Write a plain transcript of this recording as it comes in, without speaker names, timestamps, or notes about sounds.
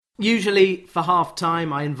Usually for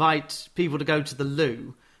half-time, I invite people to go to the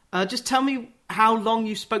loo. Just tell me how long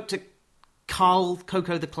you spoke to Carl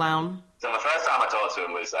Coco the Clown. So the first time I talked to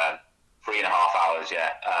him was 3.5 hours, yeah.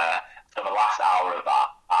 For the last hour of that,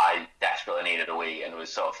 I desperately needed a wee and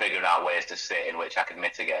was sort of figuring out ways to sit in which I could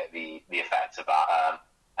mitigate the effects of that.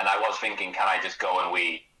 And I was thinking, can I just go and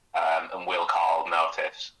wee and will Carl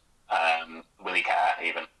notice? Will he care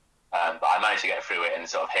even? But I managed to get through it and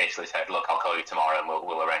sort of hastily said, look, I'll call you tomorrow and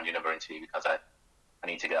we'll arrange another interview because I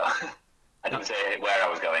need to go. I didn't say where I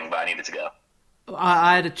was going, but I needed to go.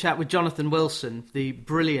 I had a chat with Jonathan Wilson, the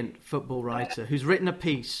brilliant football writer, who's written a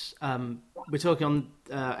piece. We're talking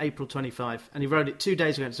on April 25, and he wrote it 2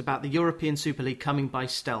 days ago. It's about the European Super League coming by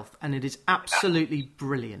stealth, and it is absolutely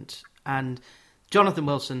brilliant. And Jonathan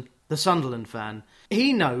Wilson, the Sunderland fan,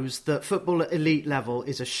 he knows that football at elite level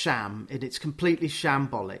is a sham. It's completely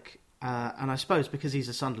shambolic. And I suppose because he's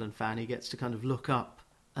a Sunderland fan, he gets to kind of look up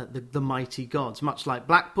at the mighty gods, much like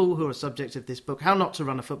Blackpool, who are subject of this book, How Not to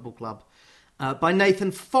Run a Football Club, by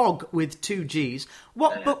Nathan Fogg with 2 Gs.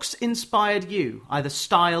 What books inspired you, either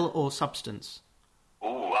style or substance?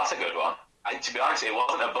 Ooh, that's a good one. To be honest, it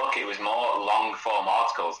wasn't a book, it was more long-form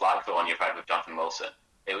articles like the one you've read with Jonathan Wilson.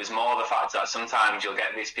 It was more the fact that sometimes you'll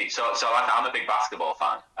get these people... So I'm a big basketball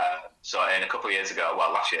fan. So in a couple of years ago,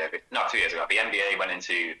 well, 2 years ago, the NBA went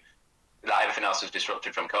into... everything else was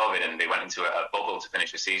disrupted from COVID, and they went into a bubble to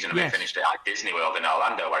finish the season, and They finished it at Disney World in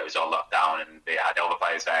Orlando, where it was all locked down, and they had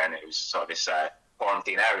overplayers there, and it was sort of this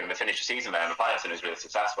quarantine area, and they finished the season there in the playoffs, and it was really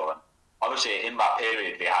successful. And obviously, in that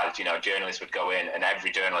period, they had, journalists would go in, and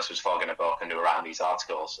every journalist was fogging a book, and they were writing these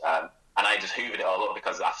articles. And I just hoovered it all up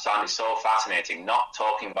because I found it so fascinating, not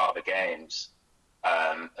talking about the games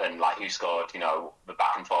and like who scored, the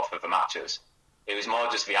back and forth of the matches. It was more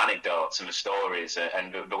just the anecdotes and the stories,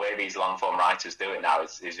 and the way these long-form writers do it now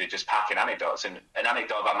is they're just packing anecdotes. And an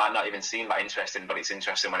anecdote that might not even seem that interesting, but it's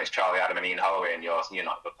interesting when it's Charlie Adam and Ian Holloway and you're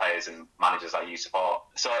the players and managers that you support.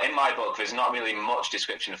 So in my book, there's not really much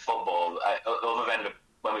description of football, other than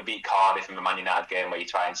when we beat Cardiff in the Man United game, where you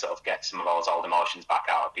try and sort of get some of those old emotions back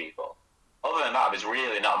out of people. Other than that, there's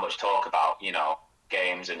really not much talk about,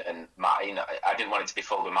 games and I didn't want it to be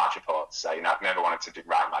filled with match reports. I've never wanted to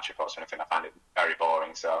write match reports or anything. I find it very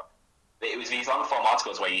boring. So it was these long form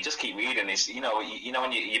articles where you just keep reading this.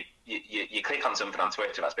 When you click on something on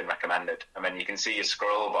Twitter that's been recommended, and then you can see your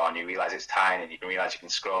scroll bar and you realise it's tiny, and you can realise you can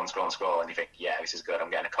scroll and scroll and scroll, and you think, yeah, this is good. I'm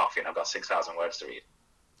getting a coffee and I've got 6,000 words to read.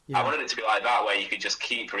 Yeah. I wanted it to be like that, where you could just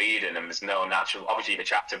keep reading, and there's no natural. Obviously, the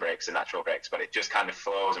chapter breaks and natural breaks, but it just kind of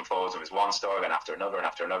flows and flows, and there's one story and after another and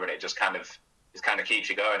after another, and it just kind of keeps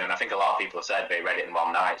you going. And I think a lot of people have said they read it in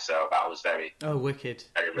one night, so that was very... Oh, wicked.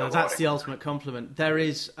 Very no, that's the ultimate compliment. There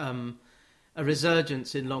is a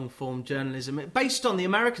resurgence in long-form journalism, based on the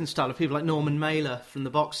American style of people like Norman Mailer from the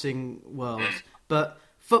boxing world. But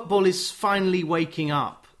football is finally waking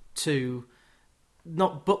up to,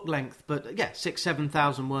 not book length, but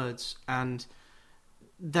 6,000-7,000 words. And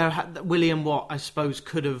William Watt, I suppose,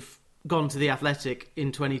 could have gone to The Athletic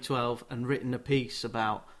in 2012 and written a piece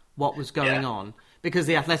about what was going on, because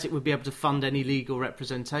The Athletic would be able to fund any legal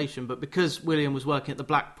representation. But because William was working at the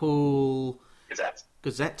Blackpool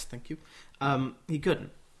Gazette, thank you, he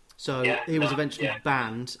couldn't. So he was eventually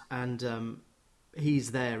banned, and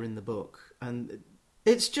he's there in the book. And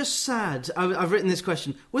it's just sad. I've written this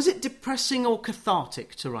question: was it depressing or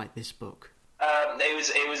cathartic to write this book?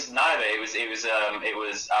 It was neither. It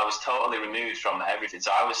was. I was totally removed from everything.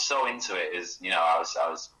 So I was so into it. I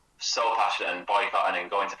was so passionate and boycotting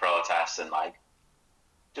and going to protests and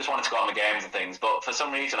just wanted to go on the games and things. But for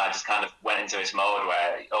some reason, I just kind of went into this mode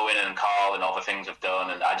where Owen and Carl and all the things we've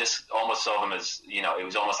done, and I just almost saw them as, it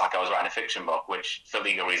was almost like I was writing a fiction book, which for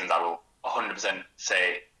legal reasons I will 100%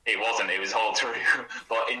 say it wasn't. It was all true.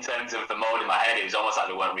 But in terms of the mode in my head, it was almost like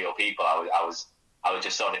they weren't real people. I was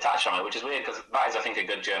just so detached from it, which is weird because that is, I think, a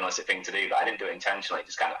good journalistic thing to do, but I didn't do it intentionally. It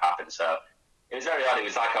just kind of happened. So it was very odd. It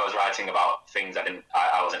was like I was writing about things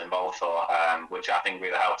I wasn't involved for, which I think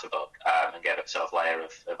really helped the book and gave a sort of layer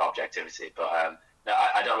of objectivity. But no,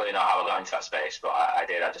 I don't really know how I got into that space, but I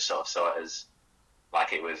did. I just sort of saw it as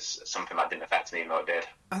like it was something that didn't affect me, even though it did.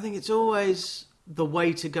 I think it's always the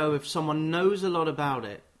way to go if someone knows a lot about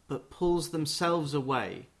it, but pulls themselves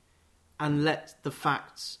away and let the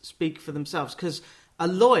facts speak for themselves. Because a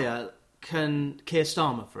lawyer Keir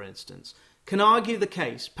Starmer, for instance, can argue the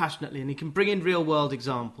case passionately and he can bring in real-world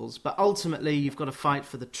examples, but ultimately you've got to fight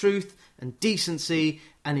for the truth and decency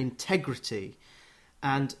and integrity.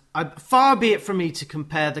 And far be it from me to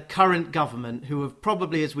compare the current government, who have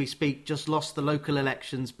probably, as we speak, just lost the local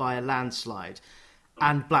elections by a landslide,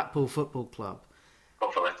 and Blackpool Football Club.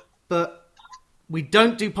 Hopefully. But We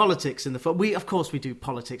don't do politics in the football. Of course we do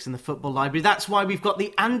politics in the football library. That's why we've got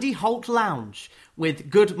the Andy Holt Lounge with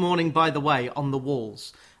 "Good Morning, by the way" on the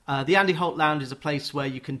walls. The Andy Holt Lounge is a place where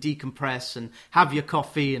you can decompress and have your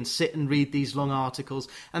coffee and sit and read these long articles.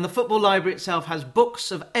 And the football library itself has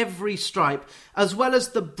books of every stripe, as well as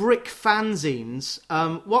the brick fanzines.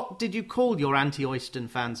 What did you call your anti-Oyston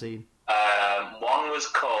fanzine? One was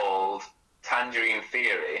called Tangerine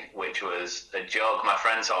Theory, which was a joke my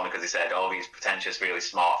friend told me because he said all these pretentious, really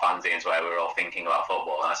smart fanzines where we were all thinking about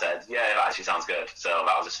football. And I said, yeah, that actually sounds good. So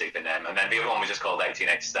that was a stupid name. And then the other one was just called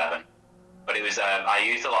 1887. But it was, I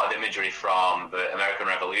used a lot of imagery from the American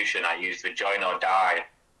Revolution. I used the Join or Die,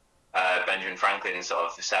 Benjamin Franklin sort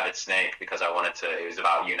of severed snake, because I wanted to, it was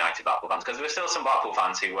about united Blackpool fans. Because there were still some Blackpool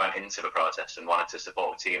fans who weren't into the protest and wanted to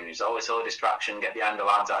support the team. And it was always a distraction, get behind the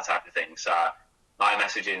lads, that type of thing. So my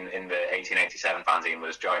message in the 1887 fanzine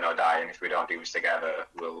was join or die, and if we don't do this together,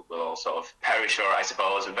 we'll all sort of perish, or I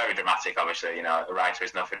suppose. Very dramatic, obviously. You know, a writer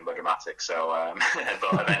is nothing but dramatic. So,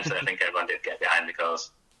 but eventually I think everyone did get behind the cause.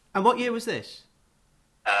 And what year was this?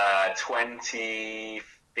 2015.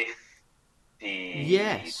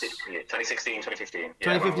 Yes. 2016, 2015.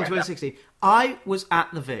 2015, 2016. I was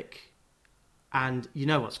at the Vic, and you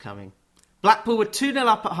know what's coming. Blackpool were 2-0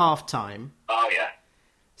 up at half-time. Oh, yeah.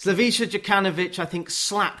 Slaviša Djukanovic, I think,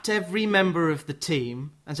 slapped every member of the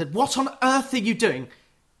team and said, "What on earth are you doing?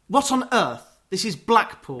 What on earth? This is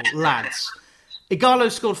Blackpool, lads."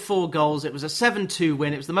 Igalo scored 4 goals. It was a 7-2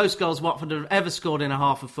 win. It was the most goals Watford have ever scored in a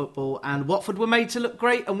half of football. And Watford were made to look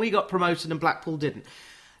great, and we got promoted and Blackpool didn't.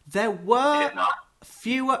 There were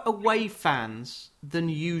fewer away fans than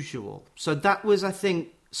usual. So that was, I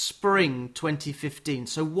think, spring 2015.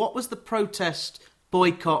 So what was the protest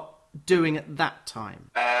boycott doing at that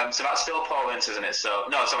time? So that's still Paul Ince, isn't it? So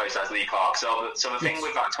that's Lee Clark. So the thing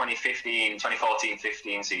with that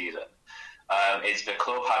 2014-15 season is the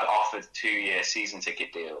club had offered 2-year season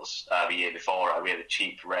ticket deals the year before at a really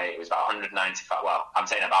cheap rate. It was about 195. Well, I'm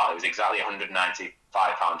saying about it was exactly £195.30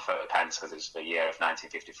 because it's the year of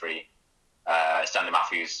 1953. Stanley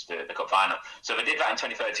Matthews, the cup final. So they did that in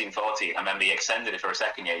 2013-14, and then they extended it for a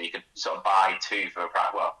second year. You could sort of buy 2 for a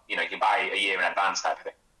price. Well, you know, you could buy a year in advance type of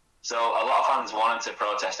thing. So a lot of fans wanted to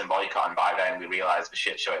protest and boycott, and by then we realised the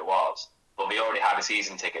shit show it was. But we already had a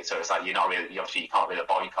season ticket, so it's like you can't really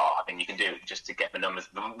boycott. I think you can do it just to get the numbers.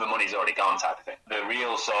 The money's already gone, type of thing. The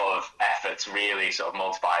real sort of efforts really sort of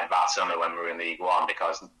multiplied that summer when we were in League One,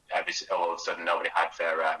 because all of a sudden nobody had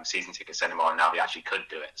their season tickets anymore, and now they actually could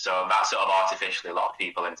do it. So that sort of artificially locked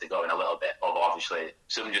people into going a little bit. Although obviously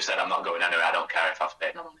some just said, "I'm not going anywhere. I don't care if I've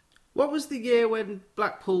paid no money." What was the year when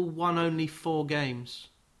Blackpool won only 4 games?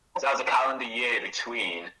 So that was a calendar year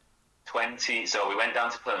between 20. So we went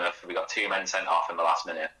down to Plymouth. We got 2 men sent off in the last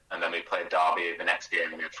minute, and then we played Derby the next year,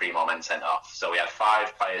 and we had 3 more men sent off. So we had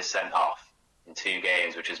 5 players sent off in 2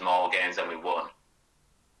 games, which is more games than we won.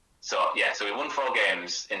 So yeah, so we won 4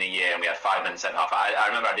 games in a year, and we had 5 men sent off. I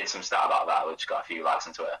remember I did some stat about that, which got a few likes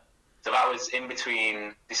on Twitter. So that was in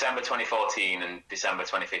between December 2014 and December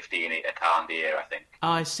 2015, a calendar year, I think. Oh,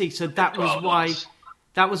 I see. So that was why. Months.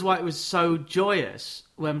 That was why it was so joyous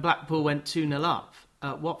when Blackpool went 2-0 up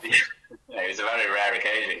at Watford. Yeah, it was a very rare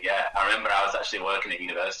occasion, yeah. I remember I was actually working at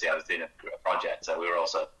university. I was doing a project, so we were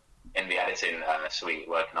also in the editing suite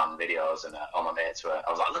working on videos, and all my mates were... I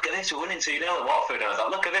was like, "Look at this, we're winning 2-0 at Watford." And I was like,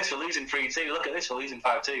 "Look at this, we're losing 3-2. Look at this, we're losing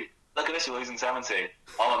 5-2. Look at this, we're losing 7-2.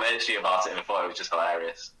 All my mates knew about it, and before it was just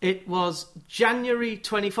hilarious. It was January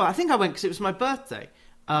 24th. I think I went because it was my birthday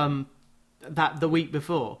the week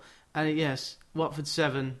before. And yes, Watford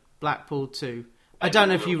 7, Blackpool 2. I don't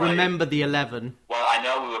know if you remember the 11. Well, I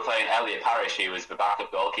know we were playing Elliot Parish, who was the backup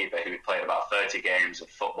goalkeeper who had played about 30 games of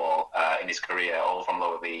football in his career, all from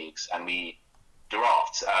lower leagues, and we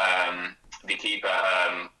dropped the keeper,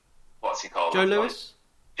 what's he called? Joe Lewis?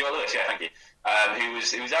 Joe Lewis, yeah, thank you. Who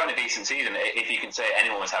was having a decent season, if you can say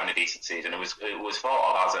anyone was having a decent season. It was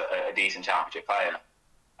thought of as a decent championship player.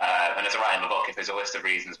 And as I write in the book, if there's a list of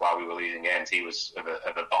reasons why we were losing games, he was at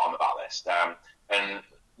the bottom of that list. And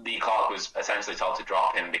Lee Clark was essentially told to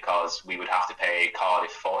drop him because we would have to pay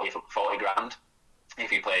Cardiff 40 grand if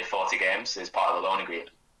he played 40 games as part of the loan agreement.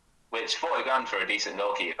 Which 40 grand for a decent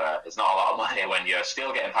goalkeeper is not a lot of money when you're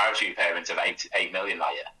still getting parachute payments of 8 million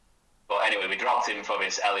that year. But anyway, we dropped him for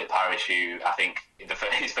this Elliot Parish, who I think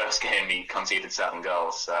his first game he conceded 7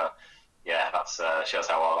 goals. So yeah, that shows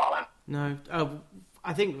how well that went. No.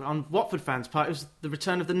 I think on Watford fans' part, it was the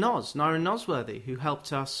return of the Nos, Nyron Nosworthy, who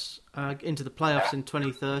helped us into the playoffs in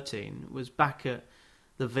 2013, was back at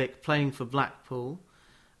the Vic playing for Blackpool.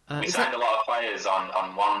 We signed a lot of players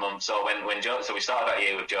on 1 month. So so we started that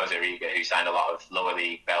year with Jose Riga, who signed a lot of lower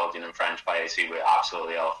league Belgian and French players who were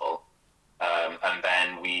absolutely awful. And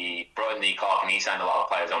then we brought in Lee Clark, and he signed a lot of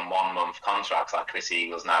players on 1 month contracts, like Chris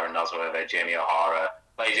Eagles, Naren Nosworthy, Jamie O'Hara,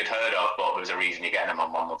 players you'd heard of, but there was a reason you're getting them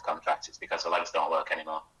on 1 month contracts. It's because the legs don't work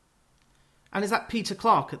anymore. And is that Peter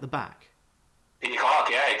Clark at the back? Peter Clark,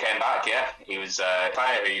 yeah, he came back, yeah. He was a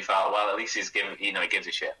player who you felt, well, at least he gives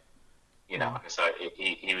a shit. So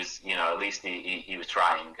he was, at least he was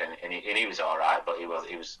trying, and he was all right, but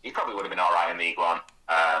he probably would have been all right in League One,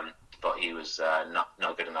 but he was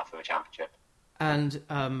not good enough for the Championship. And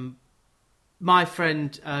my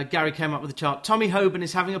friend Gary came up with a chart. Tommy Hoban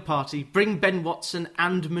is having a party. Bring Ben Watson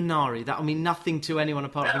and Minari. That'll mean nothing to anyone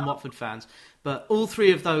apart from Watford fans, but all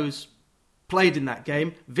three of those played in that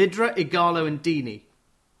game. Vidra, Igalo and Deeney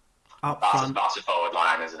up front. That's a forward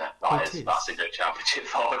line, isn't it? That's a good Championship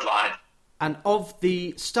forward line. And of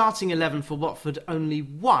the starting 11 for Watford, only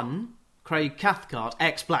one, Craig Cathcart,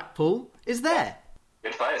 ex-Blackpool, is there.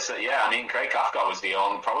 Good players. So, yeah, Craig Cathcart was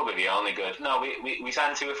probably the only good. No, we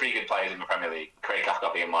signed 2 or 3 good players in the Premier League, Craig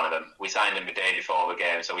Cathcart being one of them. We signed him the day before the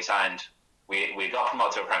game, so we got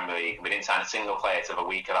promoted to the Premier League. We didn't sign a single player till the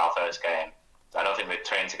week of our first game. I don't think we'd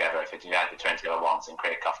trained together. If we had trained together once, and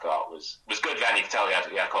Craig Cathcart was good then. You could tell he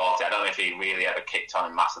had quality. I don't know if he really ever kicked on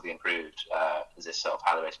and massively improved as this sort of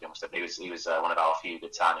highly rated youngster. He was one of our few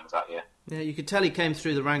good signings that year. Yeah, you could tell he came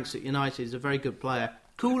through the ranks at United. He's a very good player.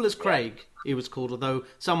 Cool as Craig, he was called, although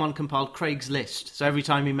someone compiled Craig's List, so every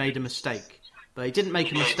time he made a mistake. But he didn't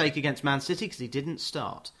make a mistake against Man City because he didn't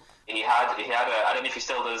start. He had I don't know if he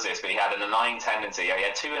still does this, but he had an annoying tendency. He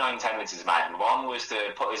had 2 annoying tendencies, man. One was to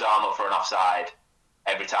put his arm up for an offside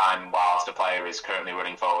every time whilst the player is currently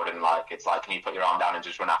running forward, and it's like, can you put your arm down and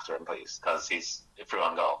just run after him, please? Because he's through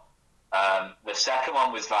on goal. The second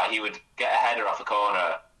one was that he would get a header off a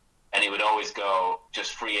corner, and he would always go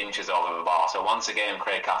just 3 inches over the bar. So once a game,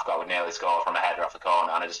 Craig Cathcart would nearly score from a header off a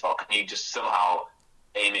corner, and I just thought, can you just somehow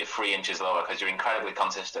aim it 3 inches lower, because you're incredibly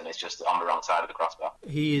consistent. It's just on the wrong side of the crossbar.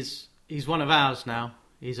 He's one of ours now.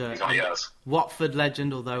 He's one of yours. Watford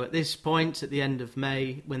legend, although at this point, at the end of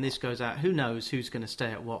May, when this goes out, who knows who's going to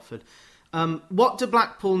stay at Watford. What do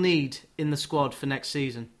Blackpool need in the squad for next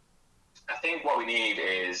season? I think what we need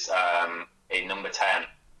is a number 10.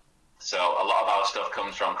 So a lot of our stuff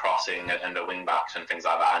comes from crossing and the wing backs and things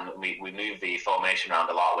like that, and we move the formation around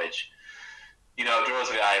a lot, which draws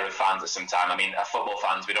the eye of fans at some time. As football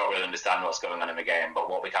fans, we don't really understand what's going on in the game, but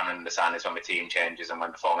what we can understand is when the team changes and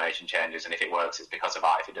when the formation changes, and if it works, it's because of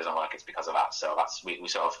that. If it doesn't work, it's because of that. So we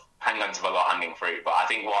sort of hang on to the low-hanging fruit. But I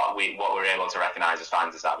think what we're able to recognise as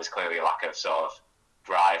fans is that there's clearly a lack of sort of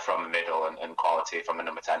drive from the middle and quality from the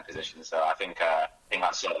number 10 position. So I think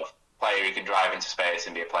that sort of player who can drive into space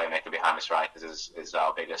and be a playmaker behind the strikers is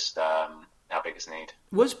our biggest need.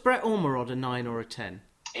 Was Brett Ormerod a 9 or a 10?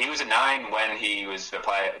 He was a 9 when he was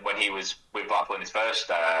with Blackpool in his first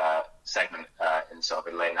segment in sort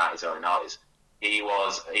of the late 90s, early 90s. He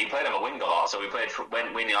played on a wing a lot, so we played when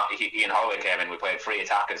Ian Holloway came in, we played 3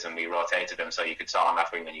 attackers and we rotated them, so you could start on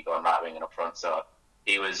left wing and you go on right wing and up front. So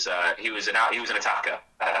he was an attacker.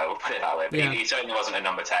 We'll put it that way. But yeah. He certainly wasn't a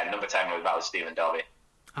number 10. Number 10 was Stephen Dobby.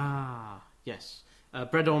 Ah, yes.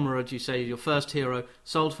 Brett Ormerod, you say, your first hero,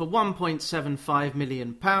 sold for £1.75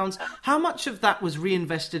 million. How much of that was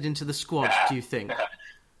reinvested into the squad, do you think?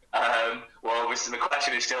 Well, the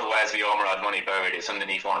question is still, where's the Ormerod money buried? It's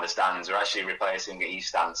underneath one of the stands. We're actually replacing the east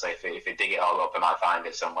stand, so if they dig it all up, I might find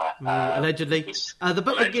it somewhere. Allegedly. The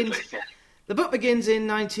book begins in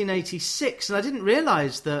 1986, and I didn't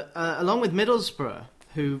realise that, along with Middlesbrough,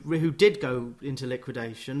 who did go into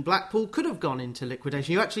liquidation, Blackpool could have gone into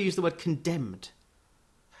liquidation. You actually used the word condemned.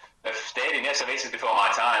 The stadium, yes, so this is before my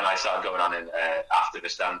time. I started going on after the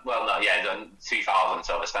stand. Well, no, yeah, 2000,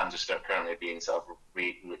 so the stands are still currently being sort of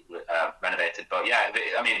renovated. But yeah,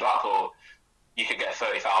 Blackpool, you could get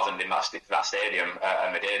 30,000 in that stadium,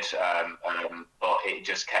 and they did, but it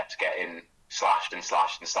just kept getting slashed in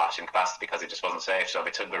capacity because it just wasn't safe. So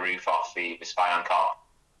they took the roof off the Spion Cop.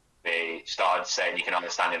 They started saying you can only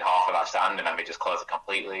stand in half of that stand, and then they just closed it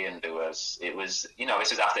completely. And this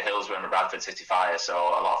is after Hillsborough and the Bradford City fire, so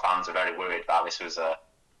a lot of fans are very worried that this was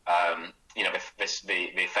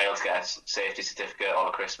they failed to get a safety certificate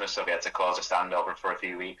over Christmas, so they had to close the stand over for a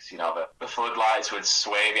few weeks. The floodlights would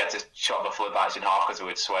sway. They had to chop the floodlights in half because they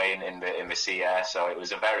would sway in the sea air. So it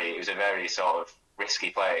was a very sort of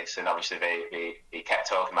risky place, and obviously they kept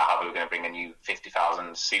talking about how they were going to bring a new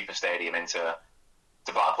 50,000 super stadium to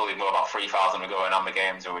Blackpool. Even though about 3,000 were going on the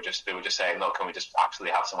games, and they were just saying, look, can we just actually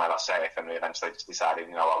have somewhere that's safe? And we eventually just decided,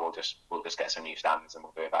 we'll just get some new stands and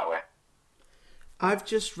we'll do it that way. I've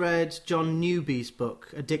just read John Newby's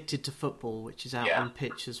book, Addicted to Football, which is out on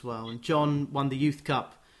Pitch as well. And John won the Youth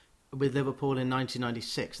Cup with Liverpool in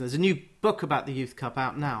 1996. There's a new book about the Youth Cup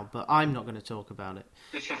out now, but I'm not going to talk about it.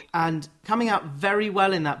 And coming out very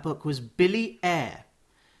well in that book was Billy Eyre,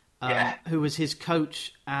 who was his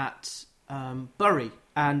coach at Bury.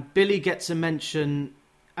 And Billy gets a mention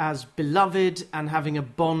as beloved and having a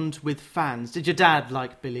bond with fans. Did your dad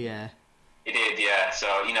like Billy Eyre? He did, yeah. So,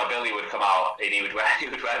 Billy would come out and he would wear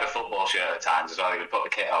the football shirt at times as well. He would put the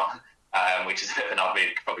kit on, which is a bit of an odd read,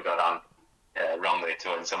 probably got on wrongly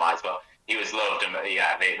to in some eyes, but he was loved, and the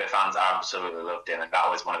fans absolutely loved him, and that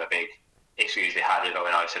was one of the big issues they had with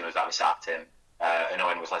Owen Oyston, was that we sacked him, and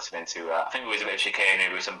Owen was letting him into, I think it was a bit of chicanery,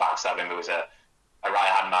 there was some backstabbing, there was a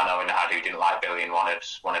right-hand man Owen had who didn't like Billy and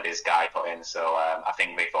wanted his guy put in, so I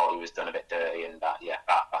think they thought he was done a bit dirty, and that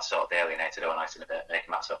sort of alienated Owen Oyston a bit,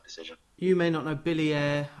 making that sort of decision. You may not know, Billy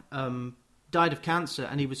Eyre died of cancer,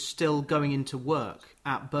 and he was still going into work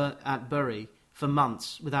at Bury for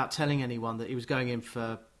months without telling anyone that he was going in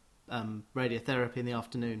for radiotherapy in the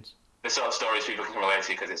afternoons. The sort of stories people can relate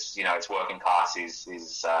to, because it's working class is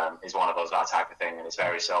one of those, that type of thing, and it's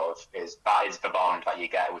very that is the bond that you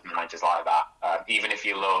get with managers like that. Even if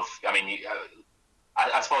you love, I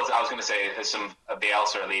suppose I was going to say there's some of the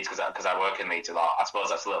Elsa at Leeds, because I work in Leeds a lot. I suppose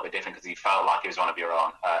that's a little bit different because he felt like he was one of your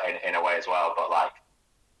own in a way as well. But like,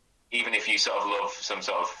 even if you sort of love some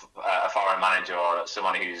sort of a foreign manager or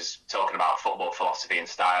someone who's talking about football philosophy and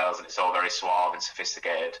styles, and it's all very suave and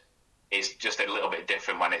sophisticated, it's just a little bit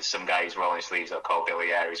different when it's some guy who's rolling his sleeves up called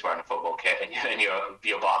Billy Eyre, who's wearing a football kit, and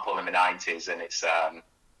you're Blackpool in the 90s, and it's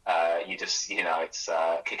it's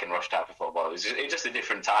kick and rush type of football. It was just a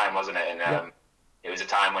different time, wasn't it? And it was a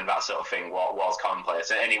time when that sort of thing was commonplace,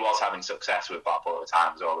 and he was having success with Blackpool at the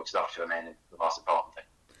time as well, which is obviously the most important thing.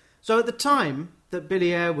 So at the time that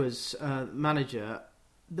Billy Eyre was manager,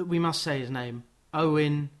 that we must say his name,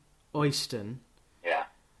 Owen Oyston. Yeah.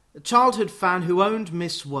 A childhood fan who owned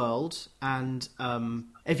Miss World, and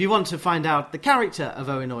if you want to find out the character of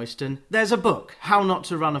Owen Oyston, there's a book, How Not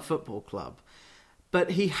to Run a Football Club.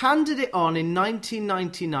 But he handed it on in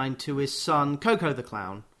 1999 to his son, Coco the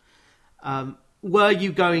Clown. Were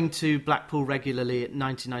you going to Blackpool regularly at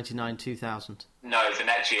 1999-2000? No, the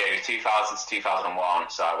next year, 2000 to 2001.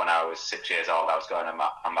 So when I was 6 years old, I was going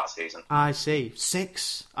on that season. I see.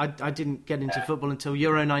 6? I didn't get into football until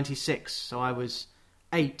Euro 96, so I was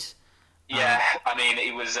 8. Yeah,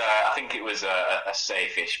 it was. I think it was a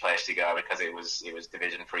safe-ish place to go, because it was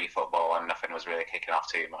Division 3 football and nothing was really kicking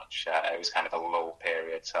off too much. It was kind of a lull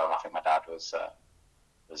period, so I think my dad was sort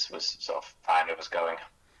of fine with us going.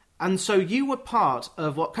 And so you were part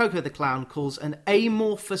of what Coco the Clown calls an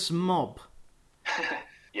amorphous mob.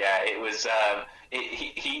 Yeah, it was.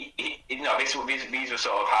 These were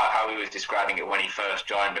sort of how he was describing it when he first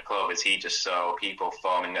joined the club. Is he just saw people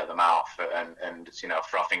foaming at the mouth and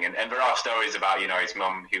frothing, and there are stories about his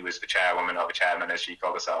mum, who was the chairwoman or the chairman as she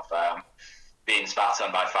called herself, being spat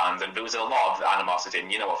on by fans, and there was a lot of animosity.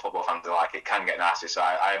 And you know what football fans are like; it can get nasty. So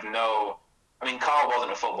I have no. Carl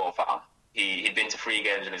wasn't a football fan. He'd been to 3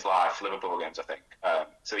 games in his life, Liverpool games, I think.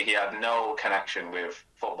 So he had no connection with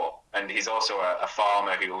football. And he's also a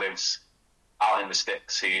farmer who lives out in the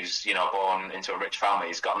sticks, who's, born into a rich family.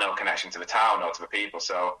 He's got no connection to the town or to the people.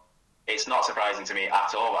 So it's not surprising to me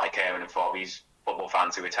at all that I came in and thought these football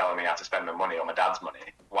fans who were telling me how to spend my money or my dad's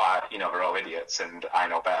money, why, they're all idiots and I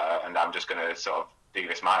know better and I'm just going to sort of do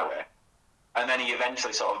this my way. And then he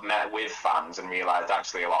eventually sort of met with fans and realised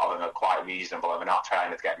actually a lot of them are quite reasonable and they're not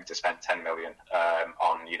trying to get me to spend 10 million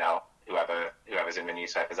on, whoever's in the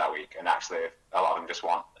newspapers that week. And actually a lot of them just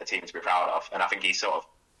want a team to be proud of. And I think there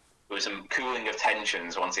was some cooling of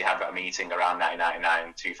tensions once he had that meeting around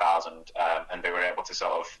 1999, 2000, and they were able to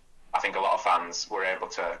I think a lot of fans were able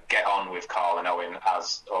to get on with Carl and Owen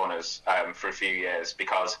as owners for a few years,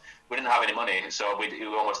 because we didn't have any money, so we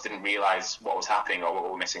almost didn't realise what was happening or what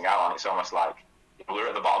we were missing out on. It's almost like we were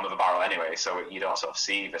at the bottom of the barrel anyway, so you don't sort of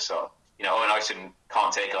see the Owen Oyston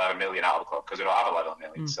can't take 11 million out of the club because we don't have 11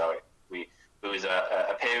 million. So it was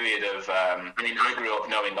a period of. I grew up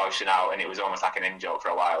knowing Oyston out, and it was almost like an in-joke for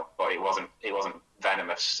a while, but it wasn't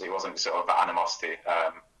venomous. It wasn't sort of animosity.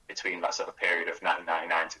 Between that sort of period of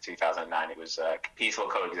 1999 to 2009, it was peaceful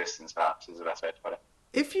coexistence, perhaps, is the best way to put it.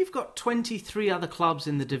 If you've got 23 other clubs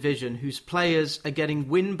in the division whose players are getting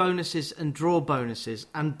win bonuses and draw bonuses,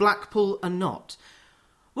 and Blackpool are not,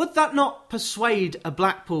 would that not persuade a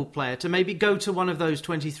Blackpool player to maybe go to one of those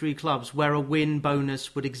 23 clubs where a win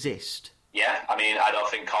bonus would exist? Yeah, I don't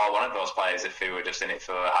think Carl wanted those players if they were just in it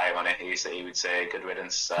for higher money. He would say good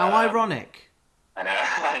riddance. How ironic. I know.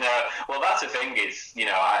 Well, that's the thing is,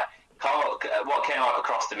 Carl, what came out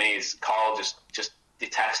across to me is Carl just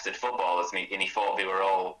detested footballers, and he thought they were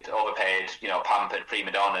all overpaid, pampered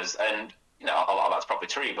prima donnas, and a lot of that's probably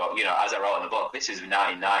true. But as I wrote in the book, this is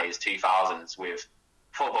 1990s, 2000s with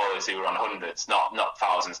footballers who were on hundreds, not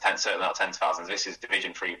thousands, certainly not tens of thousands. This is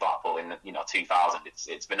Division 3 Blackpool in 2000.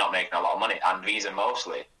 It's been not making a lot of money, and these are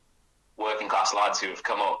mostly working class lads who have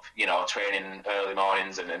come up, training early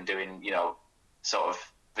mornings and doing, sort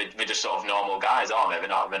of. They're just sort of normal guys, aren't they?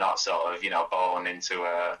 They're not sort of born into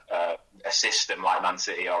a system like Man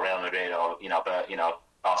City or Real Madrid or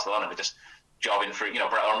Barcelona. They're just jobbing through.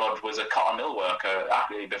 Brett Ormond was a cotton mill worker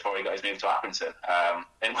before he got his move to Accrington,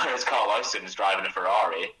 and whereas Carl Oyston's driving a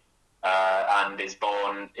Ferrari and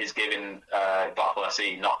is giving Blackpool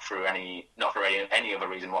SC not for any other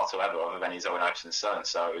reason whatsoever other than his own Oyston's son.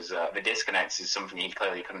 So it was the disconnect is something he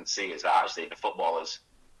clearly couldn't see, is that actually the footballers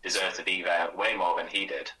deserved to be there way more than he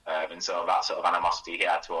did, and so that sort of animosity he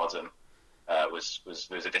had towards him was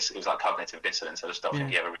like cognitive dissonance. I just don't think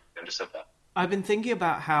he ever really understood that. I've been thinking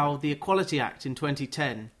about how the Equality Act in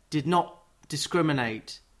 2010 did not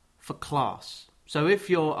discriminate for class. So if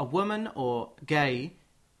you're a woman or gay,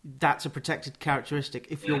 that's a protected characteristic.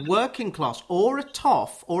 If you're working class or a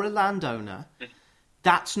toff or a landowner,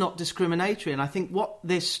 that's not discriminatory. And I think what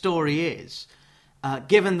this story is,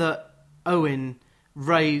 given that Owen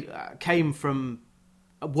Ray came from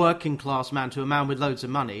a working class man to a man with loads of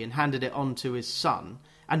money and handed it on to his son,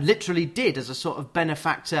 and literally did as a sort of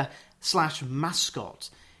benefactor / mascot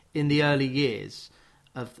in the early years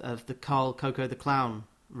of the Carl Coco the Clown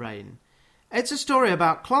reign. It's a story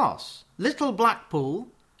about class. Little Blackpool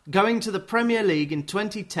going to the Premier League in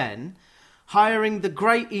 2010, hiring the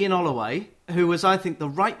great Ian Holloway, who was, I think, the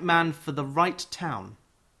right man for the right town.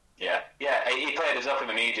 Yeah, he played us up in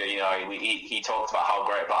the media. He talked about how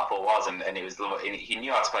great Blackpool was, and he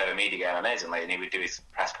knew how to play the media game amazingly. And he would do his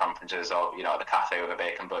press conferences, or at the cafe with a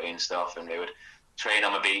bacon butty and stuff, and they would train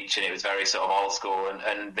on the beach, and it was very sort of old school.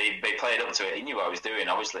 And they played up to it. He knew what he was doing.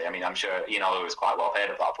 Obviously, I mean, I'm sure Ian Holloway was quite well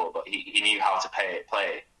paid at Blackpool, but he knew how to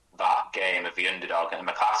play that game of the underdog and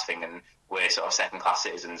the class thing. And we're sort of second class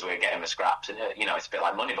citizens. We're getting the scraps, and it's a bit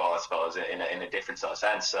like Moneyball, I suppose, in a different sort of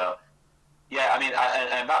sense. So. Yeah, I mean,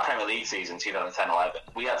 and that Premier League season,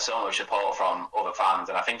 2010-11, we had so much support from other fans,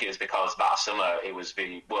 and I think it was because that summer it was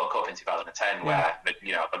the World Cup in 2010, where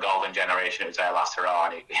the golden generation, it was their last hurrah,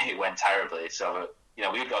 and it went terribly. So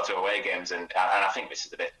we would go to away games, and I think this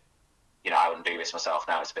is a bit, I wouldn't do this myself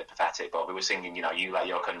now, it's a bit pathetic, but we were singing, you let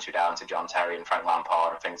your country down to John Terry and Frank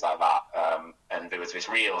Lampard and things like that, and there was this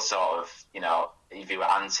real sort of, if you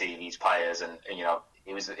were anti these players, and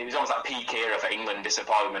it was almost like peak era for England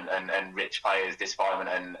disappointment and rich players disappointment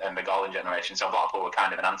and the golden generation. So Blackpool were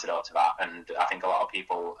kind of an antidote to that, and I think a lot of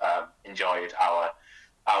people enjoyed our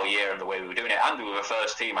year and the way we were doing it. And we were the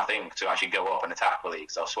first team, I think, to actually go up and attack the league.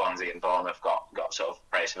 So Swansea and Bournemouth got sort of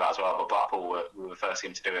praise for that as well. But Blackpool were the first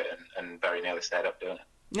team to do it and very nearly stayed up doing it.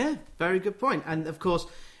 Yeah, very good point. And of course,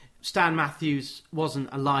 Stan Matthews wasn't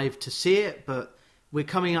alive to see it, but we're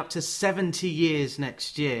coming up to 70 years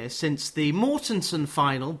next year since the Mortensen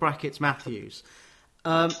final, brackets Matthews.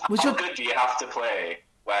 How good do you have to play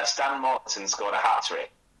where Stan Mortensen scored a hat-trick,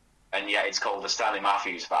 and yet it's called the Stanley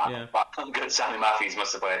Matthews fan? Yeah. How good Stanley Matthews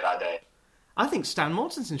must have played that day. I think Stan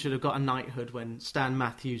Mortensen should have got a knighthood when Stan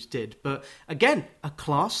Matthews did. But again, a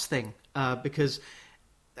class thing, because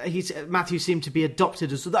Matthews seemed to be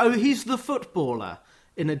adopted as, he's the footballer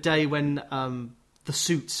in a day when the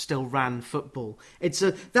suits still ran football.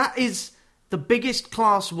 That is the biggest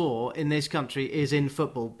class war in this country is in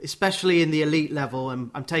football, especially in the elite level.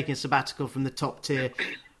 And I'm taking a sabbatical from the top tier,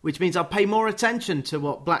 which means I'll pay more attention to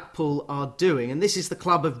what Blackpool are doing. And this is the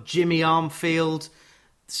club of Jimmy Armfield,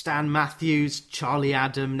 Stan Matthews, Charlie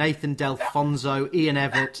Adam, Nathan Delfonso, Ian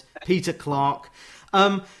Evatt, Peter Clark.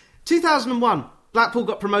 2001, Blackpool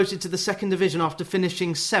got promoted to the second division after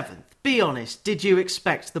finishing 7th. Be honest, did you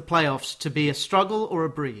expect the playoffs to be a struggle or a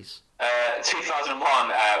breeze? 2001, well,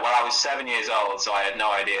 I was 7 years old, so I had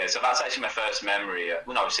no idea. So that's actually my first memory. I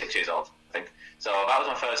was 6 years old, I think. So that was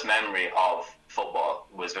my first memory of football,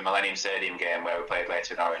 was the Millennium Stadium game where we played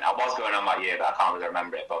later in Orient. I was going on that year, but I can't really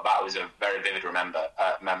remember it. But that was a very vivid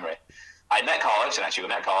memory. I met Carl Oyston, actually. We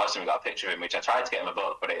met Carl Oyston, we got a picture of him, which I tried to get in my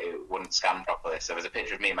book, but it wouldn't scan properly. So there's a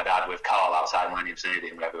picture of me and my dad with Carl outside Millennium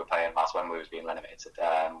Stadium where we were playing last when we was being renovated,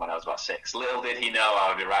 when I was about 6. Little did he know I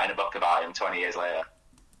would be writing a book about him 20 years later,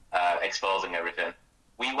 exposing everything.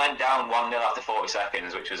 We went down 1-0 after 40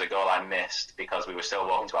 seconds, which was a goal I missed because we were still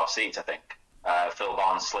walking to our seats, I think. Phil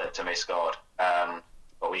Barnes slipped and they scored.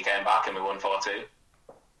 But we came back and we won 4-2.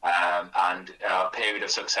 And period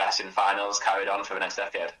of success in finals carried on for the next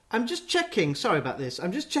decade. I'm just checking, sorry about this,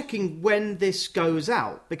 I'm just checking when this goes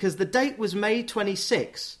out, because the date was May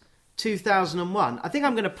 26, 2001. I think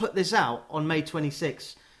I'm going to put this out on May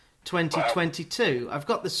 26, 2022. Wow. I've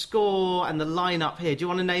got the score and the lineup here. Do you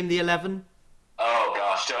want to name the 11? Oh,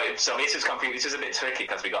 gosh. So this is a bit tricky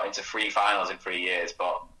because we got into 3 finals in 3 years,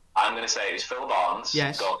 but I'm going to say it was Phil Barnes,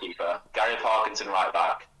 yes, goalkeeper, Gary Parkinson, right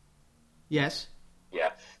back. Yes.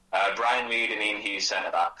 Yeah. Brian Reid and Ian Hughes,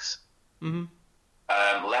 centre-backs. Mm-hmm.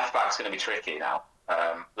 Left-back's going to be tricky now.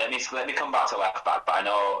 Let me come back to left-back, but I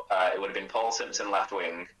know it would have been Paul Simpson, left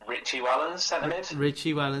wing, Richie Wellens, centre-mid?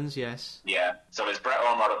 Richie Wellens, yes. Yeah. So there's Brett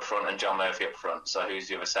Ormrod up front and John Murphy up front. So who's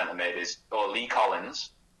the other centre-mid? Lee Collins.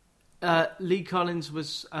 Lee Collins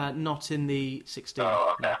was not in the 16.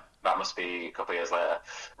 Oh, okay. No. That must be a couple of years later.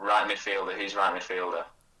 Right midfielder. Who's right midfielder?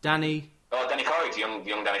 Danny Coyd. Young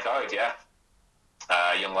Danny Coyd, yeah.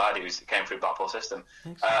 Young lad who came through Blackpool system.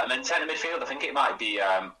 And then centre midfield, I think it might be,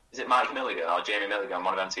 is it Mike Milligan or Jamie Milligan,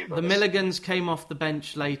 one of them two brothers? The Milligans came off the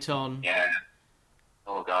bench late on. Yeah.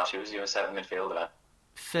 Oh gosh, who was your centre midfielder?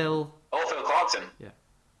 Phil Clarkson. Yeah.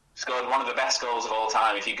 Scored one of the best goals of all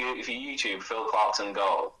time. If you YouTube Phil Clarkson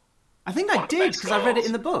goal. I think I did, because I read it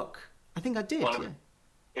in the book. I think I did,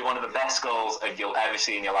 One of the best goals you'll ever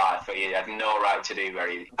see in your life, but he had no right to do, where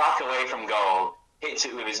he back away from goal, hits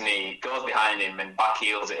it with his knee, goes behind him, and back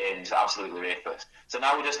heels it in. It's absolutely ridiculous. So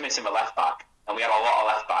now we're just missing a left back, and we had a lot of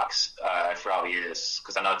left backs throughout the years,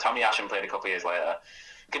 because I know Tommy Asham played a couple of years later.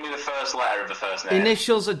 Give me the first letter of the first name.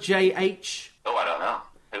 Initials are JH. Oh, I don't know.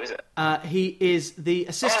 Who is it? He is the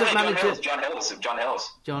assistant manager. John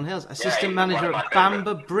Hills. Assistant manager at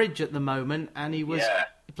Bamber Bridge at the moment, and he was. Yeah.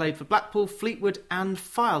 He played for Blackpool, Fleetwood, and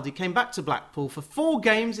Fylde. He came back to Blackpool for 4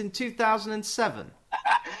 games in 2007.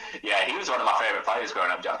 Yeah, he was one of my favourite players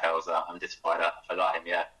growing up, John Hills. I'm disappointed I forgot him.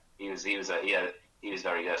 Yeah, he was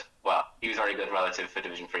very good. Well, he was very good relative for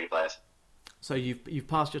Division 3 players. So you've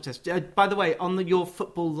passed your test. By the way, on your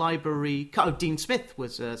football library, Dean Smith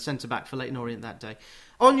was centre back for Leyton Orient that day.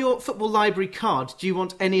 On your football library card, do you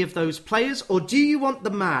want any of those players, or do you want the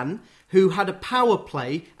man who had a power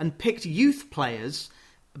play and picked youth players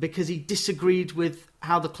because he disagreed with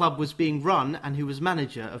how the club was being run, and who was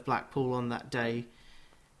manager of Blackpool on that day?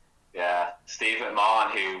 Yeah, Steve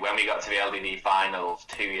McMahon, who, when we got to the LDD finals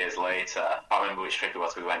 2 years later, I can't remember which trip it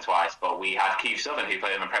was, we went twice, but we had Keith Southern, who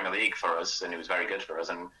played in the Premier League for us, and he was very good for us.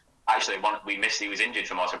 And actually, he was injured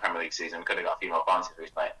for most of the Premier League season. We could have got a few more points if he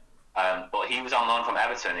was playing. But he was on loan from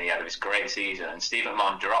Everton, and he had this great season, and Steve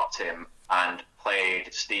McMahon dropped him and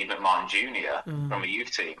played Steve McMahon Jr. From a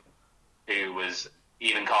youth team, who was...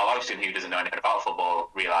 Even Carl Oyston, who doesn't know anything about football,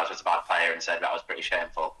 realised was a bad player and said that was pretty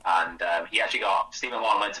shameful. And he actually Stephen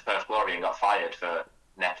McMahon went to Perth Glory and got fired for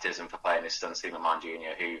nepotism for playing his son, Stephen McMahon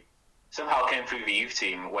Jr., who somehow came through the youth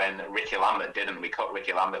team when Ricky Lambert didn't. We cut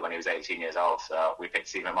Ricky Lambert when he was 18 years old, so we picked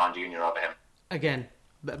Stephen McMahon Jr. over him. Again,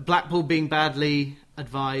 Blackpool being badly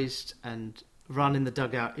advised and run in the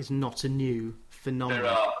dugout is not a new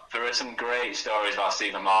phenomenon. There are some great stories about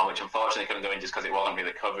Stephen McMahon, which unfortunately couldn't go in just because it wasn't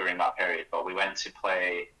really covering that period, but we went to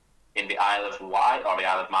play in the Isle of Wight, or the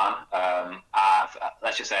Isle of Man,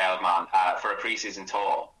 let's just say Isle of Man, for a pre-season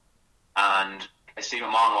tour, and Stephen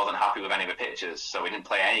McMahon wasn't happy with any of the pitches, so we didn't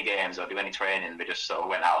play any games or do any training. We just sort of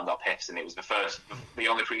went out and got pissed, and it was the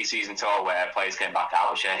only pre-season tour where players came back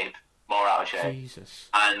out of shape, more out of shape. Jesus.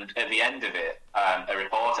 And at the end of it, a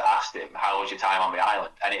reporter asked him, how was your time on the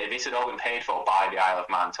island? And this had all been paid for by the Isle of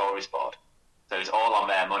Man tourist board. So it was all on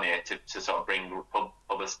their money to sort of bring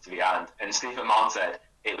publicity to the island. And Stephen Mann said,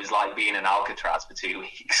 it was like being in Alcatraz for 2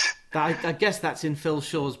 weeks. I guess that's in Phil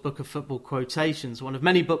Shaw's Book of Football Quotations, one of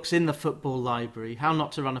many books in the football library. How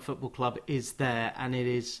Not to Run a Football Club is there, and it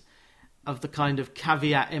is of the kind of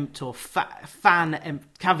caveat emptor,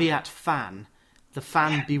 caveat fan. The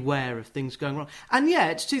fan beware of things going wrong. And yeah,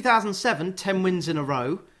 it's 2007, 10 wins in a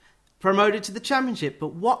row, promoted to the Championship.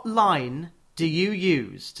 But what line do you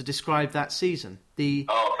use to describe that season?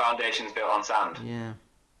 Foundations built on sand. Yeah.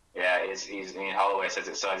 Yeah, Holloway says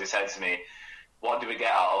it. So as he said to me, what do we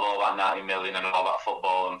get out of all that 90 million and all that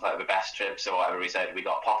football and like the best trips or whatever? He said, we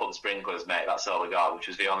got pop-up sprinklers, mate. That's all we got, which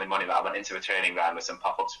was the only money that I went into the training ground with, some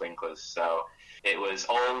pop-up sprinklers. So it was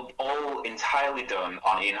all entirely done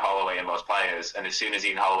on Ian Holloway and those players. And as soon as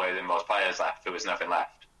Ian Holloway and those players left, there was nothing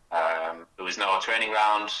left. There was no training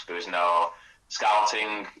ground. There was no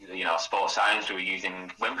scouting, sports science. We were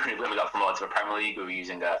using, when we got promoted to the Premier League, we were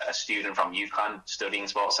using a student from UConn studying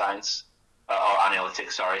sports science, or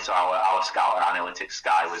analytics, sorry. So our scout analytics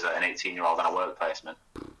guy was an 18-year-old on a work placement.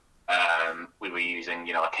 We were using,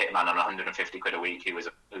 a kitman on 150 quid a week who was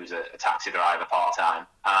a taxi driver part-time.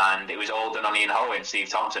 And it was all done on Ian Holloway and Steve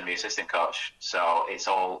Thompson, the assistant coach. So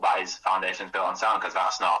that is foundations built on sound, because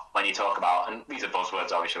that's not, when you talk about, and these are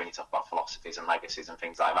buzzwords obviously when you talk about philosophies and legacies and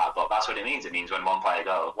things like that, but that's what it means. It means when one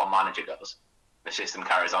manager goes, the system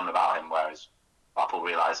carries on without him, whereas Apple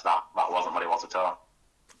realised that wasn't what it was at all.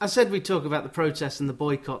 I said we'd talk about the protests and the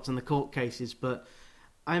boycotts and the court cases, but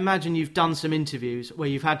I imagine you've done some interviews where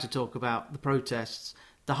you've had to talk about the protests,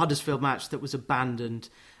 the Huddersfield match that was abandoned,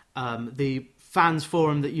 the fans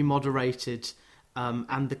forum that you moderated,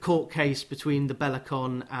 and the court case between the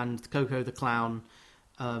Bellicon and Coco the Clown,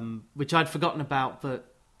 which I'd forgotten about but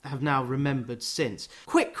have now remembered since.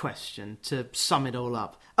 Quick question to sum it all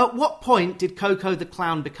up. At what point did Coco the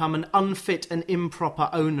Clown become an unfit and improper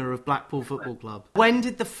owner of Blackpool Football Club? When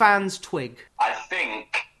did the fans twig? I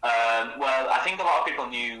think a lot of people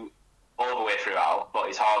knew all the way throughout, but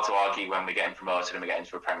it's hard to argue when we're getting promoted and we get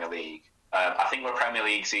into a Premier League. I think we're a Premier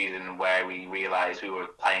League season where we realised we were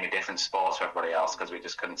playing a different sport to everybody else because we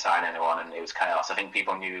just couldn't sign anyone and it was chaos. I think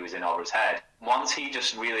people knew he was in over his head. Once he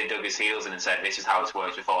just really dug his heels in and said, this is how it's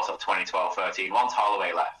worked before, sort of 2012-13, once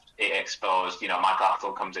Holloway left, it exposed, Michael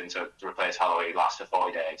Apple comes in to replace Holloway, it lasts for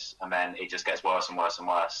 40 days, and then it just gets worse and worse and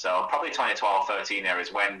worse. So probably 2012-13 there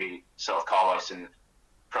is when the sort of Carl Royston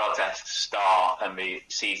protests start and the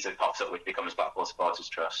CESA pops up, which becomes Blackpool Supporters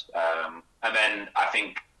Trust. And then I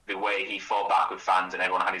think the way he fought back with fans and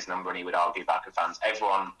everyone had his number and he would argue back with fans.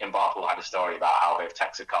 Everyone in Blackpool had a story about how they've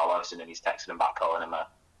texted Carl Royston and he's texted them back calling him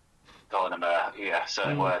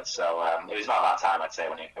certain words. So it was about that time, I'd say,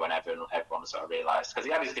 when everyone sort of realised. Because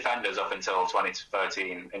he had his defenders up until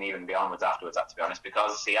 2013 and even beyondwards afterwards, to be honest,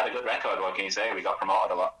 because he had a good record. What can you say? We got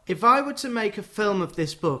promoted a lot. If I were to make a film of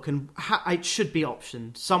this book, and it should be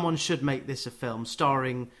optioned, someone should make this a film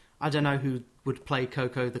starring, I don't know who would play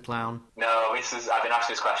Coco the Clown. No, I've been asked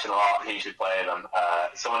this question a lot, who should play them.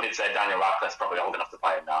 Someone did say Daniel Radcliffe's probably old enough to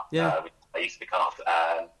play him now. Yeah. I used to be called.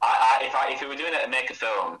 If we were doing it and make a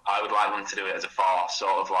film, I would like them to do it as a farce,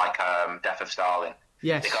 sort of like Death of Stalin.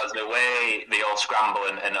 Yes. Because the way they all scramble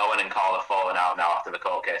and Owen and Carl have fallen out now after the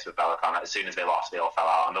court case with Bellicon, as soon as they lost, they all fell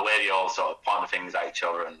out. And the way they all sort of point the fingers at each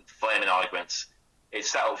other and flaming arguments, it's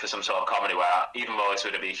set up for some sort of comedy where, even though it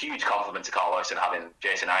would be a huge compliment to Carl Royston having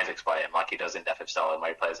Jason Isaacs play him like he does in Death of Stalin,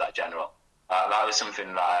 where he plays that general, that was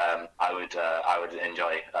something that I would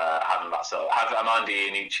enjoy having that sort of, have Armando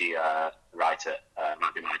Iannucci write it.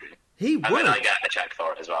 Might be my dream. He would. And then I get a check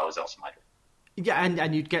for it as well. Was also my dream. Yeah,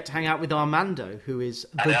 and you'd get to hang out with Armando, who is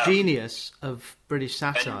the genius of British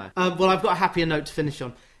satire. Well, I've got a happier note to finish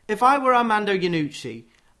on. If I were Armando Iannucci,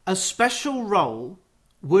 a special role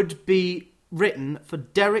would be written for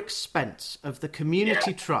Derek Spence of the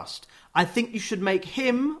Community Trust. I think you should make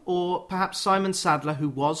him, or perhaps Simon Sadler, who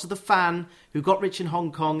was the fan who got rich in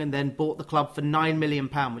Hong Kong and then bought the club for £9 million,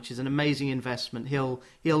 which is an amazing investment. He'll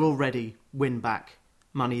already win back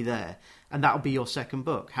money there. And that'll be your second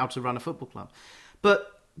book, How to Run a Football Club.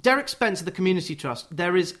 But Derek Spence of the Community Trust,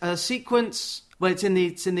 there is a sequence where it's in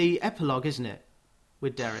the epilogue, isn't it,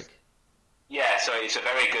 with Derek? Yeah, so it's a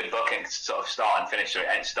very good book and sort of start and finish. It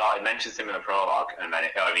mentions him in the prologue and then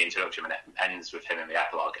the introduction, and it ends with him in the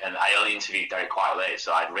epilogue. And I only interviewed Derek quite late,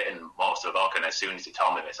 so I'd written most of the book, and as soon as he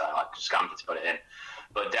told me this, I scampered to put it in.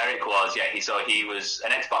 But Derek was, he was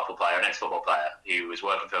an ex-Blackpool player, an ex-football player who was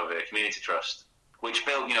working for the Community Trust, which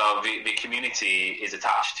built, the community is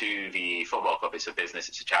attached to the football club. It's a business,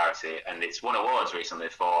 it's a charity, and it's won awards recently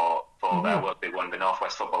for their work. They won the North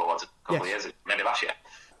West Football Awards a couple of years ago, maybe last year.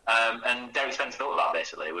 And Derek Spence built that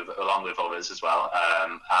basically, along with others as well.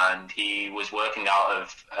 And he was working out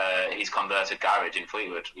of his converted garage in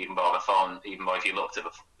Fleetwood, even though if you looked at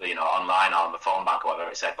online on the phone bank or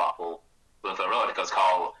whatever, it said Blackpool Road, because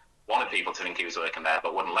Carl wanted people to think he was working there,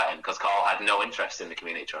 but wouldn't let him, because Carl had no interest in the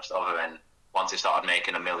Community Trust other than once he started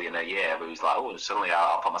making $1 million a year, he was like, suddenly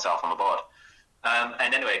I'll put myself on the board.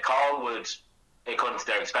 And anyway, Carl would, according to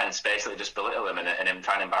Derek Spence, basically just belittle him and him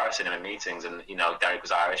trying to embarrass him in meetings. And Derek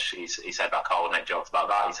was Irish. He said that Carl would make jokes about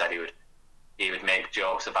that. He said he would make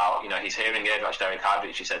jokes about his hearing aid, which Derek had,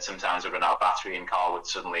 which he said sometimes would run out of battery, and Carl would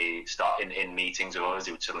suddenly start in meetings with us.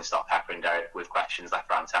 He would suddenly start peppering Derek with questions left,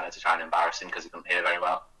 right, and centre to try and embarrass him because he couldn't hear very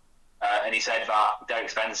well. And he said that Derek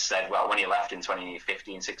Spence said, when he left in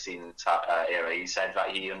 2015-16 era, he said that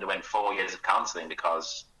he underwent 4 years of counselling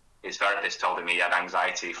because his therapist told him he had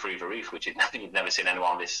anxiety through the roof, which he'd never seen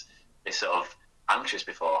anyone this sort of anxious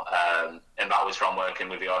before. And that was from working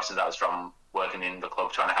with the Oysters, that was from working in the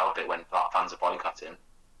club trying to help it when fans are boycotting.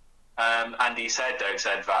 And Derek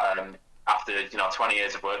said that after 20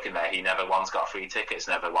 years of working there, he never once got free tickets,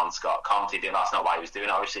 never once got comped. That's not why he was doing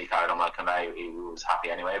it. Obviously, he carried on working there. He was happy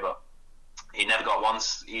anyway, but he never got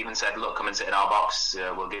once even said, look, come and sit in our box.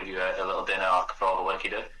 We'll give you a little dinner for all the work you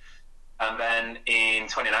did. And then in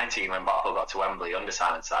 2019, when Blackpool got to Wembley under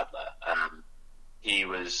Simon Sadler, he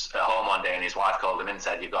was at home one day and his wife called him in and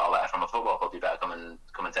said, you've got a letter from a football club, you better come and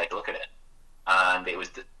take a look at it. And it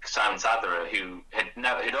was Simon Sadler, who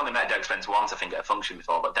had only met Derek Spence once, I think, at a function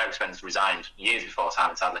before, but Derek Spence resigned years before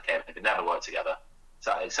Simon Sadler came, and they'd never worked together.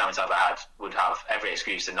 So Simon Sadler would have every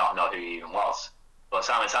excuse to not know who he even was. But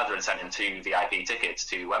Simon Sadler had sent him 2 VIP tickets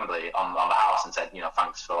to Wembley on the house and said,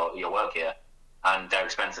 thanks for your work here. And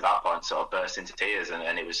Derek Spence at that point sort of burst into tears,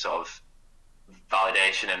 and it was sort of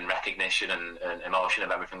validation and recognition and emotion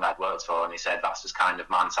of everything that I'd worked for. And he said, that's just kind of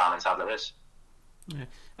man Simon Sadler is. Yeah.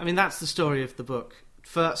 I mean, that's the story of the book.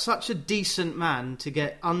 For such a decent man to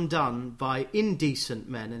get undone by indecent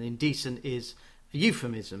men, and indecent is a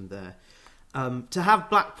euphemism there, to have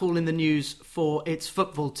Blackpool in the news for its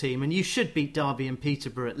football team, and you should beat Derby and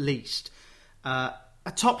Peterborough at least. A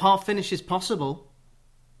top half finish is possible.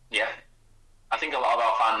 Yeah. I think a lot of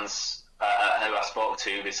our fans who I spoke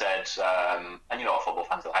to, they said, and you know what football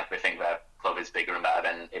fans are like, they think their club is bigger and better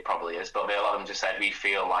than it probably is, but a lot of them just said, we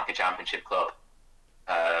feel like a championship club.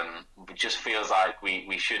 It just feels like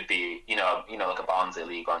we should be, look at Barnsley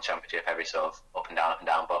League One Championship, every sort of up and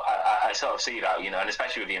down. But I sort of see that, and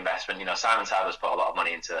especially with the investment, Simon Sadler's put a lot of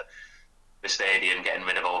money into the stadium, getting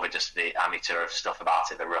rid of all just the amateur stuff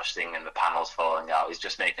about it, the rusting and the panels falling out. He's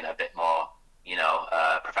just making it a bit more,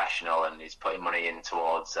 professional, and he's putting money in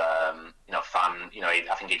towards, fan.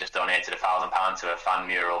 I think he just donated £1,000 to a fan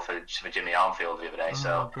mural for Jimmy Armfield the other day.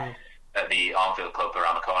 Okay. At the Armfield club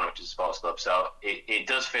around the corner, which is a sports club. So it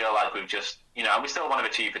does feel like we've just, we're still one of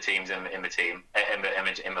the cheaper teams in the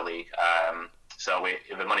league. So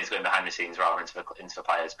the money's going behind the scenes rather into the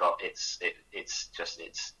players. But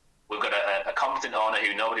we've got a competent owner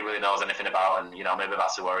who nobody really knows anything about, and maybe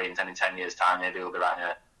that's a worry. In 10 years' time, maybe we'll be writing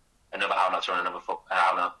another how not to run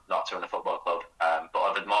a football club. But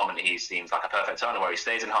at the moment, he seems like a perfect owner, where he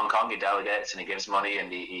stays in Hong Kong, he delegates, and he gives money,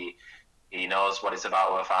 and he knows what it's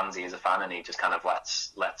about with fans. He is a fan, and he just kind of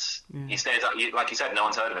lets. He stays like you said. No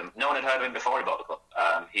one's heard of him. No one had heard of him before he bought the club.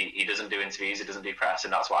 He doesn't do interviews. He doesn't do press,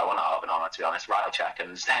 and that's what I want out of an owner. To be honest, write a check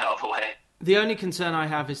and stay out of the way. The only concern I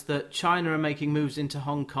have is that China are making moves into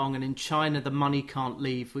Hong Kong, and in China the money can't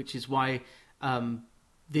leave, which is why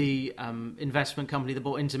the investment company that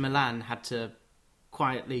bought Inter Milan had to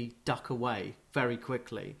quietly duck away very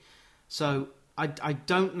quickly. So I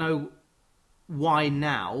don't know why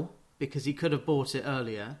now, because he could have bought it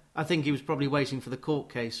earlier. I think he was probably waiting for the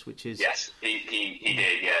court case, which is... Yes, he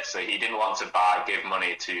did, yeah. So he didn't want to give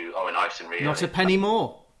money to Owen Oyston, really. Not a penny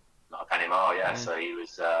more. Not a penny more, yeah. So he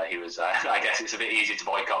was I guess it's a bit easy to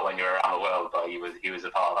boycott when you're around the world, but he was a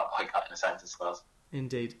part of that boycott in a sense, I suppose.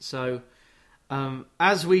 Indeed. So,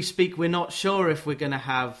 as we speak, we're not sure if we're going to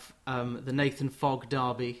have the Nathan Fogg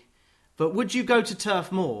derby, but would you go to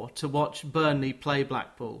Turf Moor to watch Burnley play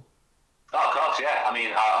Blackpool? Oh, of course, yeah. I mean,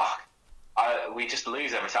 we just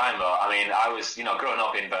lose every time, but I mean, I was, growing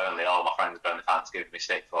up in Burnley, all my friends Burnley fans giving me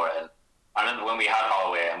stick for it, and I remember when we had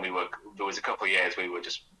Holloway, and there was a couple of years we were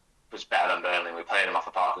just better than Burnley. We played them off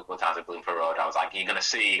the park a couple of times at Bloomfield Road. I was like, you're going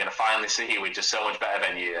to finally see we're just so much better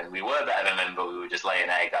than you, and we were better than them, but we would just lay an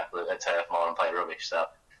egg at Turf Moor and play rubbish. So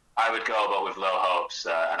I would go, but with low hopes,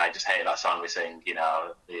 and I just hate that song we sing,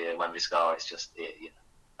 when we score. It's just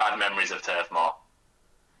bad memories of Turf Moor,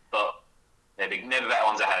 but maybe better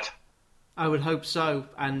ones ahead. I would hope so.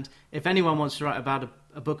 And if anyone wants to write about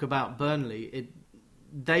a book about Burnley,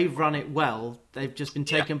 they've run it well. They've just been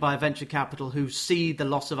taken by a venture capital who see the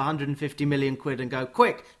loss of 150 million quid and go,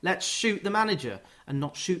 quick, let's shoot the manager and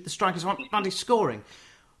not shoot the strikers who aren't bloody scoring.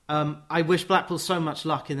 I wish Blackpool so much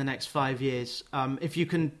luck in the next 5 years. If you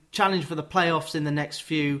can challenge for the playoffs in the next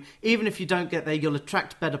few, even if you don't get there, you'll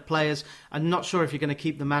attract better players. I'm not sure if you're going to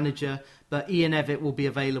keep the manager, but Ian Evatt will be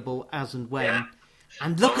available as and when. Yeah.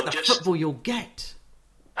 And look at the football you'll get.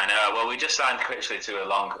 I know. Well, we just signed Critchley to a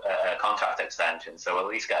long contract extension, so we'll at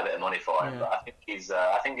least get a bit of money for him. Yeah. But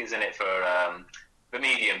I think he's in it for the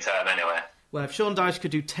medium term anyway. Well, if Sean Dyche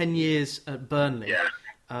could do 10 years at Burnley,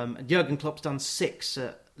 and Jurgen Klopp's done 6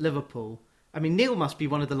 at Liverpool, I mean, Neil must be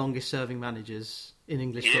one of the longest-serving managers in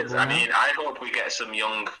English football. I mean, I hope we get some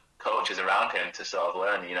young coaches around him to sort of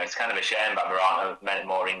learn. It's kind of a shame that there aren't many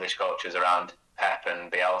more English coaches around Pep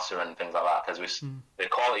and Bielsa and things like that, because the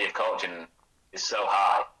quality of coaching is so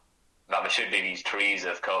high that there should be these trees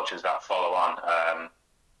of coaches that follow on.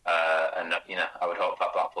 And I would hope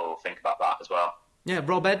that Blackpool will think about that as well. Yeah,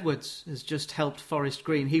 Rob Edwards has just helped Forest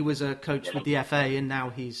Green. He was a coach with the FA, and now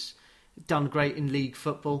he's done great in league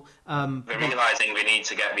football. We're realising we need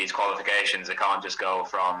to get these qualifications. They can't just go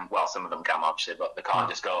from, well, some of them can obviously, but they can't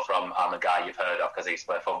just go from, I'm a guy you've heard of because he used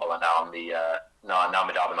to play football and now I'm the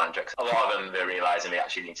Derby manager. A lot of them, they're realising we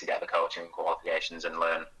actually need to get the coaching qualifications and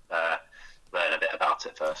learn a bit about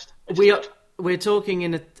it first. We're talking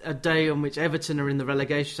in a day on which Everton are in the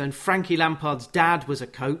relegation zone. Frankie Lampard's dad was a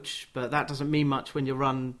coach, but that doesn't mean much when you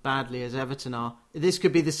run badly as Everton are. This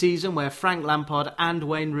could be the season where Frank Lampard and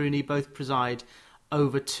Wayne Rooney both preside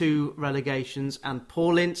over 2 relegations, and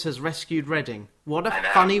Paul Ince has rescued Reading. What a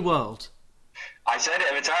funny world. I said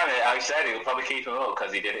it at the time. I said it will probably keep him up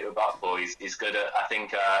because he did it with Blackpool. He's good at, I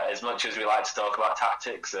think, as much as we like to talk about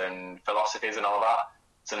tactics and philosophies and all that,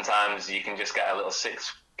 sometimes you can just get a little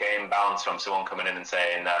 6-game bounce from someone coming in and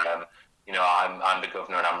saying, I'm the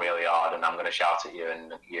governor and I'm really hard and I'm going to shout at you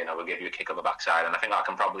and we'll give you a kick up the backside. And I think that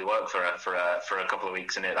can probably work for a couple of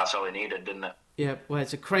weeks in it. That's all it needed, didn't it? Yeah, well,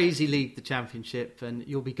 it's a crazy league, the Championship, and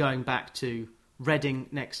you'll be going back to Reading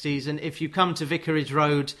next season. If you come to Vicarage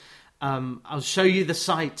Road, I'll show you the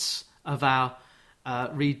sights of our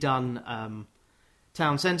redone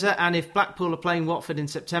town centre. And if Blackpool are playing Watford in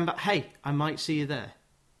September, hey, I might see you there.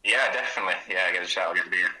 Yeah, definitely. Yeah, get a shout. Get to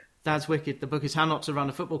be here. That's wicked. The book is How Not to Run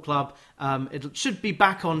a Football Club. It should be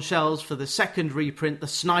back on shelves for the second reprint, the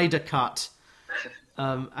Snyder Cut.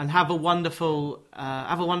 And have a wonderful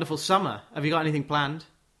summer. Have you got anything planned?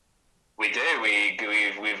 We do.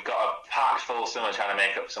 We've got a packed full summer trying to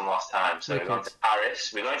make up some lost time. So we're going to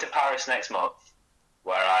Paris. We're going to Paris next month,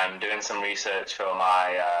 where I'm doing some research for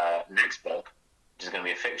my next book, which is going to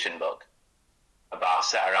be a fiction book about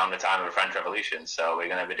set around the time of the French Revolution. So we're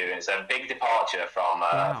going to be doing, it's a big departure from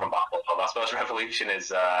Blackpool. I suppose revolution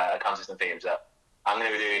is a consistent theme. So I'm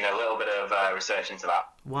going to be doing a little bit of research into that.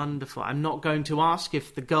 Wonderful. I'm not going to ask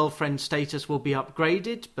if the girlfriend status will be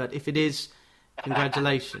upgraded, but if it is,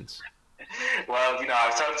 congratulations. Well, I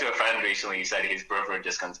was talking to a friend recently who said his brother had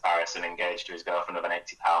just gone to Paris and engaged to his girlfriend of an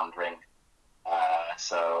 £80 ring.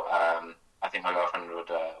 So I think my girlfriend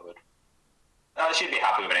would she'd be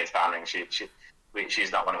happy with an £80 ring.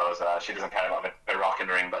 She's not one of those. She doesn't care about a rock in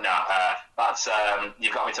the ring. But no, that's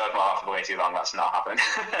you've got me talking about half the way too long. That's not happening.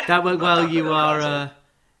 That went well. You are.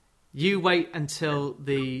 You wait until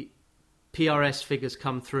the PRS figures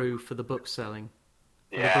come through for the book selling.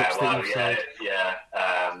 That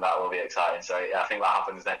will be exciting. So I think that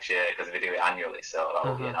happens next year because we do it annually. So that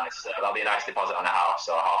will be a nice. That'll be a nice deposit on a house,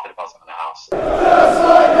 or half a deposit on a house.